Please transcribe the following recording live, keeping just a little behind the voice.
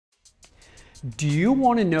Do you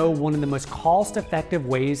want to know one of the most cost-effective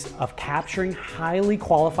ways of capturing highly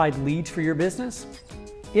qualified leads for your business?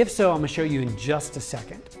 If so, I'm going to show you in just a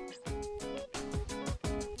second.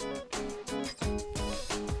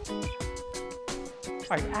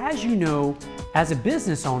 All right, as you know, as a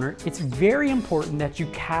business owner, it's very important that you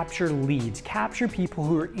capture leads, capture people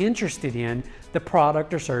who are interested in the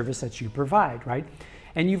product or service that you provide, right?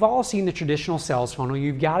 And you've all seen the traditional sales funnel.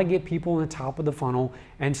 You've got to get people in the top of the funnel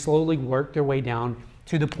and slowly work their way down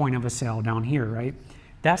to the point of a sale down here, right?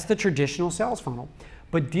 That's the traditional sales funnel.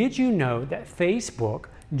 But did you know that Facebook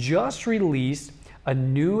just released a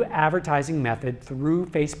new advertising method through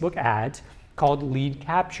Facebook ads called lead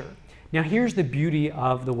capture? Now here's the beauty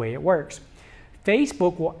of the way it works.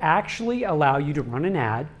 Facebook will actually allow you to run an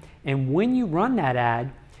ad, and when you run that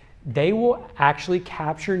ad, they will actually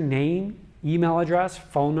capture name, email address,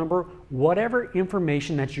 phone number, whatever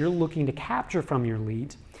information that you're looking to capture from your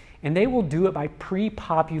leads, and they will do it by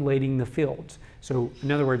pre-populating the fields. So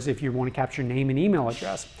in other words, if you want to capture name and email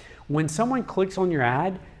address, when someone clicks on your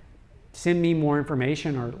ad, send me more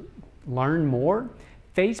information or learn more,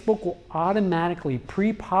 Facebook will automatically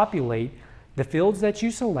pre-populate the fields that you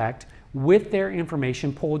select with their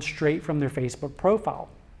information pulled straight from their Facebook profile.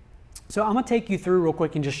 So I'm going to take you through real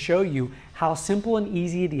quick and just show you how simple and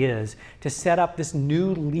easy it is to set up this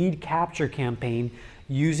new lead capture campaign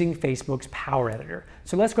using Facebook's Power Editor.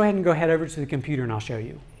 So let's go ahead over to the computer and I'll show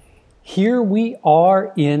you. Here we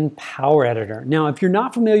are in Power Editor. Now, if you're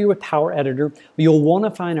not familiar with Power Editor, you'll want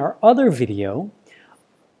to find our other video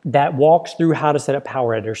that walks through how to set up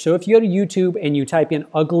Power Editor. So if you go to YouTube and you type in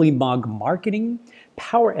Ugly Mug Marketing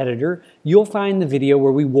Power Editor, you'll find the video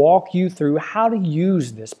where we walk you through how to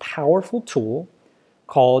use this powerful tool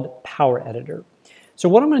called Power Editor. So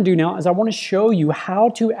what I'm going to do now is I want to show you how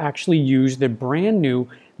to actually use the brand new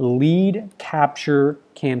lead capture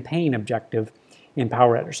campaign objective in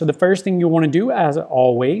Power Editor. So the first thing you'll want to do, as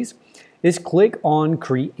always, is click on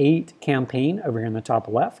Create Campaign over here in the top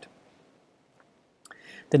left.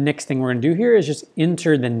 The next thing we're going to do here is just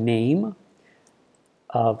enter the name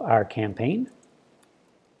of our campaign.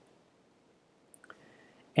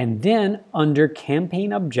 And then under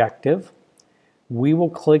Campaign Objective, we will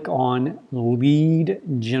click on Lead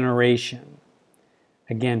Generation.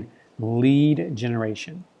 Again, Lead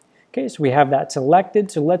Generation. Okay, so we have that selected.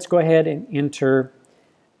 So let's go ahead and enter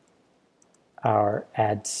our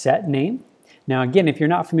ad set name. Now again, if you're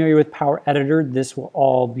not familiar with Power Editor, this will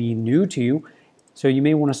all be new to you. So you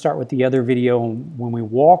may want to start with the other video when we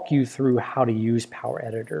walk you through how to use Power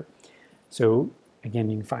Editor. So again,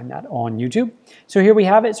 you can find that on YouTube. So here we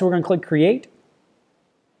have it. So we're going to click Create.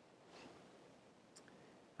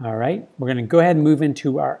 All right, we're going to go ahead and move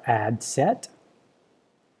into our ad set.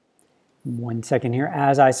 1 second here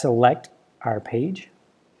as I select our page.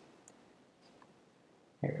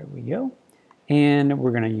 There we go. And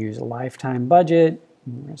we're going to use a lifetime budget.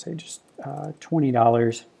 We're going to say just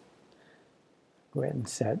 $20. Go ahead and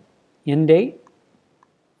set end date.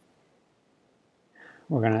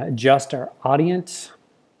 We're going to adjust our audience.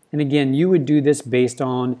 And again, you would do this based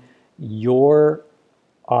on your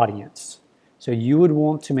audience. So you would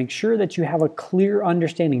want to make sure that you have a clear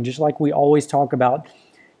understanding, just like we always talk about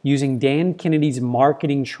using Dan Kennedy's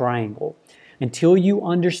marketing triangle. Until you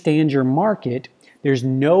understand your market, there's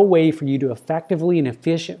no way for you to effectively and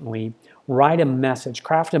efficiently write a message,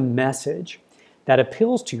 craft a message that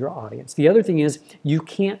appeals to your audience. The other thing is you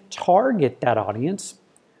can't target that audience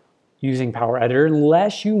using Power Editor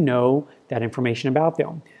unless you know that information about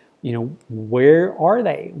them. You know, where are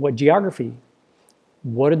they? What geography?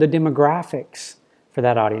 What are the demographics for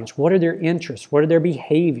that audience? What are their interests? What are their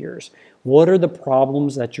behaviors? What are the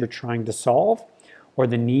problems that you're trying to solve, or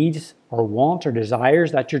the needs or wants or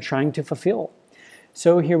desires that you're trying to fulfill?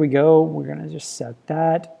 So here we go. We're going to just set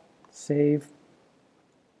that, save.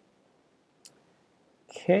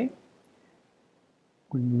 Okay.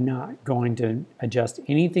 We're not going to adjust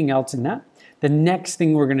anything else in that. The next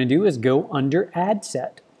thing we're going to do is go under Ad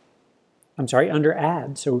Set. I'm sorry, under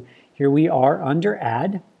Ad. So here we are under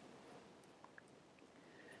Ad.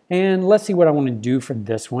 And let's see what I want to do for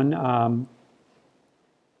this one.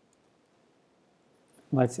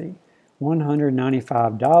 Let's see,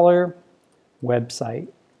 $195 website.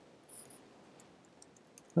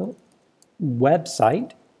 Well,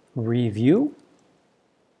 website review.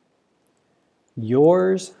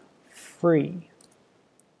 Yours free.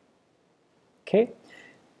 Okay.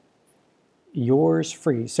 Yours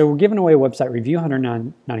free. So we're giving away a website review,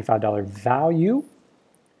 $195 value.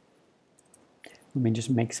 Let me just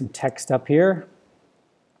make some text up here.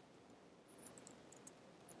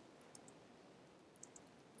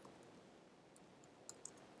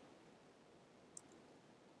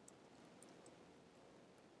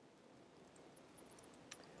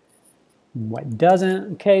 what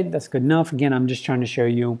doesn't. Okay, that's good enough. Again, I'm just trying to show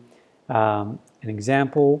you an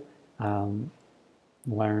example.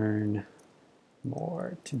 Learn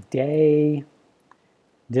more today.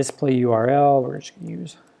 Display URL, we're just going to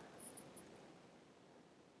use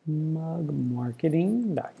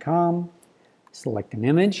mugmarketing.com. Select an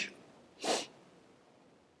image.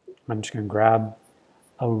 I'm just going to grab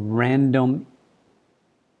a random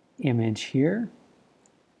image here.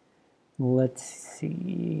 Let's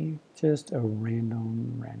see, just a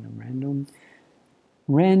random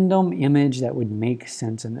image that would make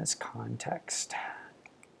sense in this context.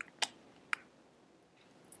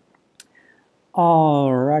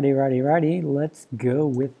 Alrighty, let's go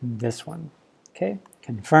with this one. Okay,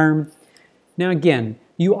 confirm. Now again,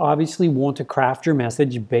 you obviously want to craft your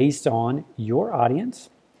message based on your audience.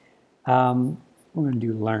 We're going to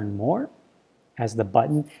do learn more as the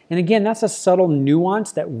button. And again, that's a subtle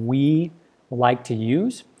nuance that we like to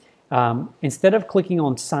use. Instead of clicking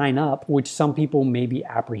on sign up, which some people may be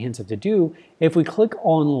apprehensive to do, if we click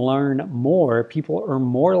on learn more, people are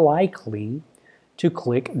more likely to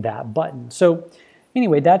click that button. So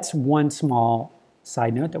anyway, that's one small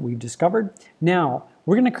side note that we've discovered. Now,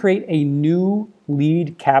 we're going to create a new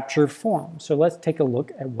lead capture form. So let's take a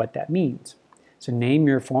look at what that means. So name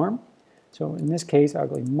your form. So in this case, I'll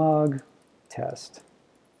go mug test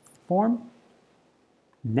form.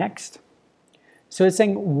 Next. So it's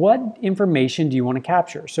saying, what information do you want to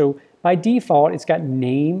capture? So by default, it's got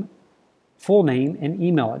name, full name, and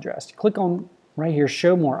email address. Click on right here,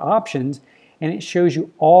 show more options, and it shows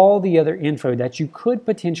you all the other info that you could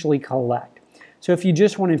potentially collect. So if you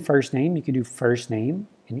just wanted first name, you could do first name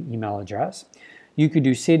and email address. You could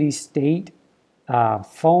do city, state,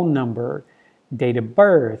 phone number, date of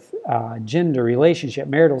birth, gender, relationship,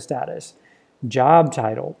 marital status, job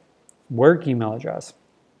title, work email address.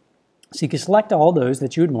 So you can select all those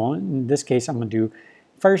that you would want. In this case, I'm going to do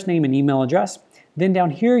first name and email address. Then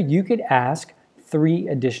down here, you could ask 3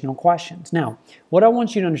 additional questions. Now, what I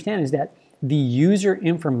want you to understand is that the user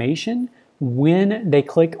information, when they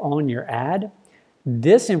click on your ad,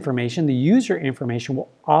 this information, the user information, will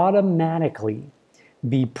automatically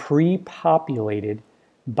be pre-populated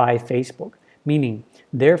by Facebook, meaning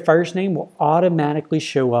their first name will automatically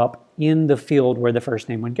show up in the field where the first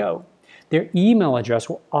name would go. Their email address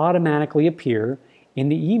will automatically appear in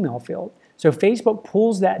the email field. So Facebook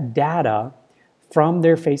pulls that data from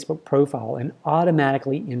their Facebook profile and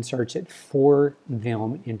automatically inserts it for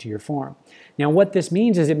them into your form. Now what this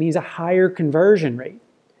means is it means a higher conversion rate.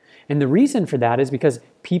 And the reason for that is because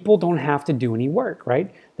people don't have to do any work,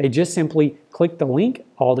 right? They just simply click the link,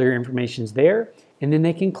 all their information's there, and then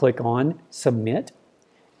they can click on submit,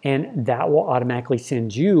 and that will automatically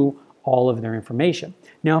send you all of their information.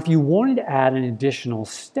 Now, if you wanted to add an additional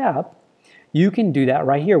step, you can do that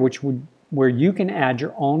right here, where you can add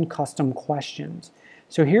your own custom questions.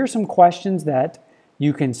 So here are some questions that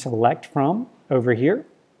you can select from over here.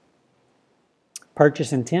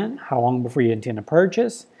 Purchase intent, how long before you intend to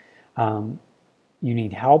purchase? You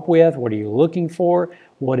need help with, what are you looking for?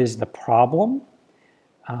 What is the problem?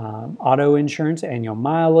 Auto insurance, annual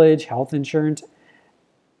mileage, health insurance,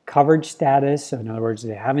 coverage status. So in other words,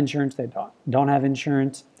 they have insurance, they don't have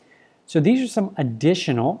insurance. So these are some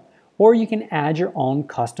additional, or you can add your own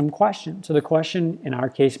custom question. So the question in our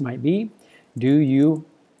case might be, do you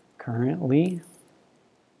currently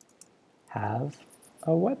have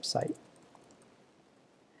a website?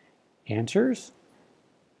 Answers.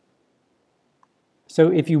 So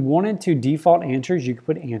if you wanted to default answers, you could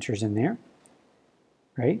put answers in there,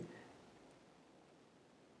 right?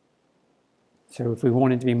 So if we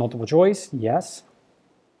want it to be multiple choice, yes,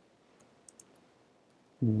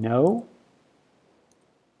 no.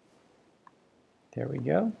 There we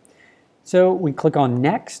go. So we click on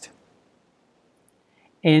next,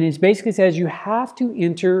 and it basically says you have to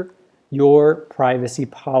enter your privacy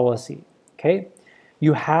policy, okay?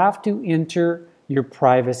 You have to enter your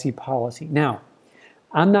privacy policy. Now,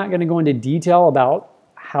 I'm not going to go into detail about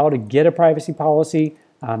how to get a privacy policy.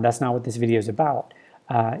 That's not what this video is about.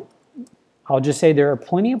 I'll just say there are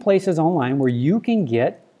plenty of places online where you can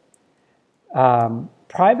get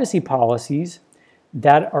privacy policies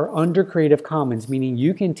that are under Creative Commons, meaning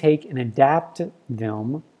you can take and adapt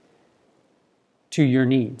them to your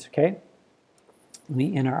needs, okay? Let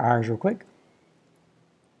me enter ours real quick.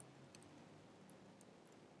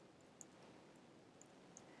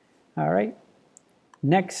 All right.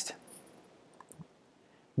 Next,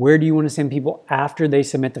 where do you want to send people after they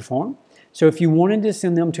submit the form? So if you wanted to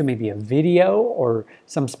send them to maybe a video or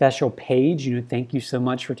some special page, thank you so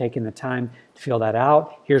much for taking the time to fill that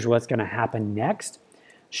out. Here's what's going to happen next.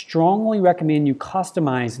 Strongly recommend you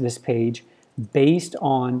customize this page based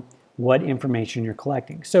on what information you're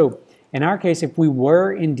collecting. So in our case, if we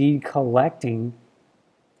were indeed collecting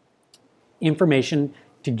information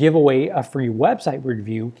to give away a free website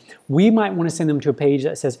review, we might want to send them to a page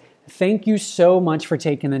that says, thank you so much for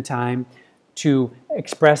taking the time to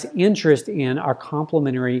express interest in our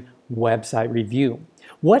complimentary website review.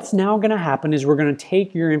 What's now going to happen is we're going to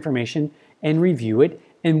take your information and review it,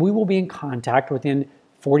 and we will be in contact within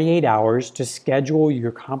 48 hours to schedule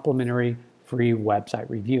your complimentary free website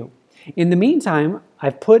review. In the meantime,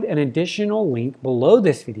 I've put an additional link below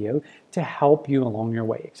this video to help you along your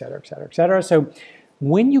way, etc., etc., etc. So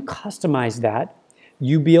when you customize that,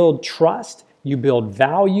 you build trust, you build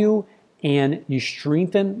value, and you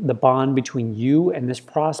strengthen the bond between you and this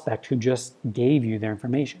prospect who just gave you their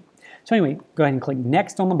information. So anyway, go ahead and click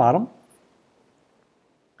Next on the bottom.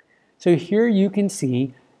 So here you can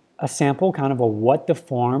see a sample kind of what the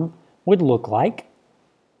form would look like.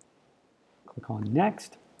 Click on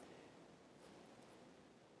Next.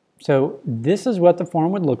 So this is what the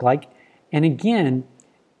form would look like. And again,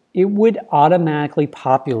 it would automatically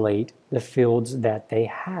populate the fields that they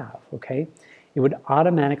have, okay? It would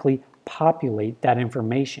automatically populate that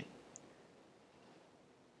information.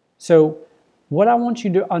 So what I want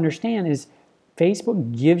you to understand is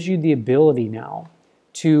Facebook gives you the ability now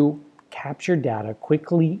to capture data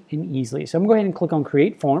quickly and easily. So I'm going to go ahead and click on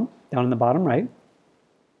Create Form down in the bottom right.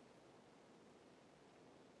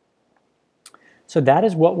 So that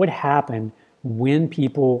is what would happen when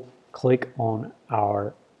people click on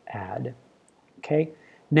our ad. Okay,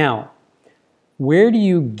 now where do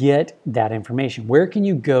you get that information? Where can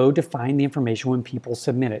you go to find the information when people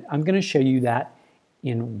submit it? I'm going to show you that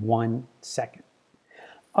in 1 second.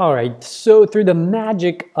 All right, so through the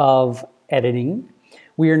magic of editing,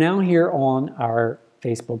 we are now here on our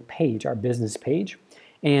Facebook page, our business page.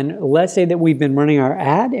 And let's say that we've been running our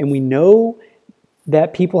ad and we know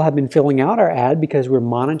that people have been filling out our ad because we're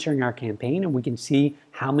monitoring our campaign and we can see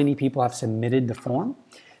how many people have submitted the form.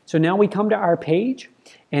 So now we come to our page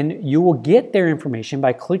and you will get their information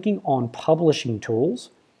by clicking on Publishing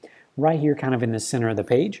Tools right here kind of in the center of the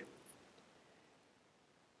page.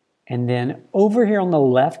 And then over here on the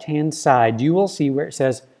left-hand side, you will see where it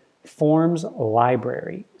says Forms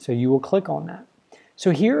Library. So you will click on that.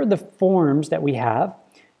 So here are the forms that we have.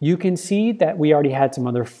 You can see that we already had some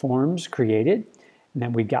other forms created and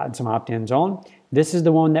that we've gotten some opt-ins on. This is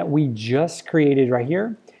the one that we just created right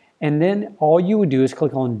here. And then all you would do is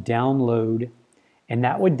click on Download, and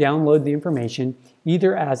that would download the information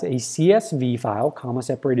either as a CSV file, comma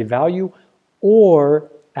separated value, or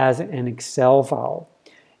as an Excel file.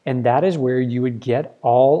 And that is where you would get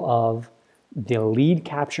all of the lead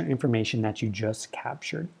capture information that you just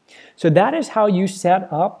captured. So that is how you set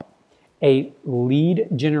up a lead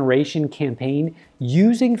generation campaign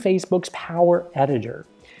using Facebook's Power Editor.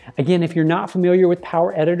 Again, if you're not familiar with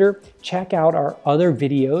Power Editor, check out our other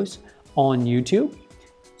videos on YouTube.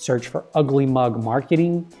 Search for Ugly Mug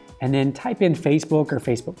Marketing and then type in Facebook or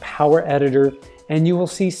Facebook Power Editor, and you will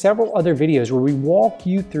see several other videos where we walk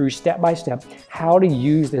you through step by step how to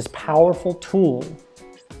use this powerful tool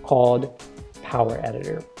called Power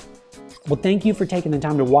Editor. Well, thank you for taking the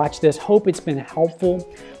time to watch this. Hope it's been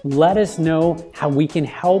helpful. Let us know how we can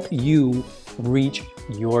help you reach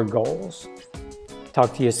your goals.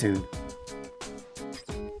 Talk to you soon.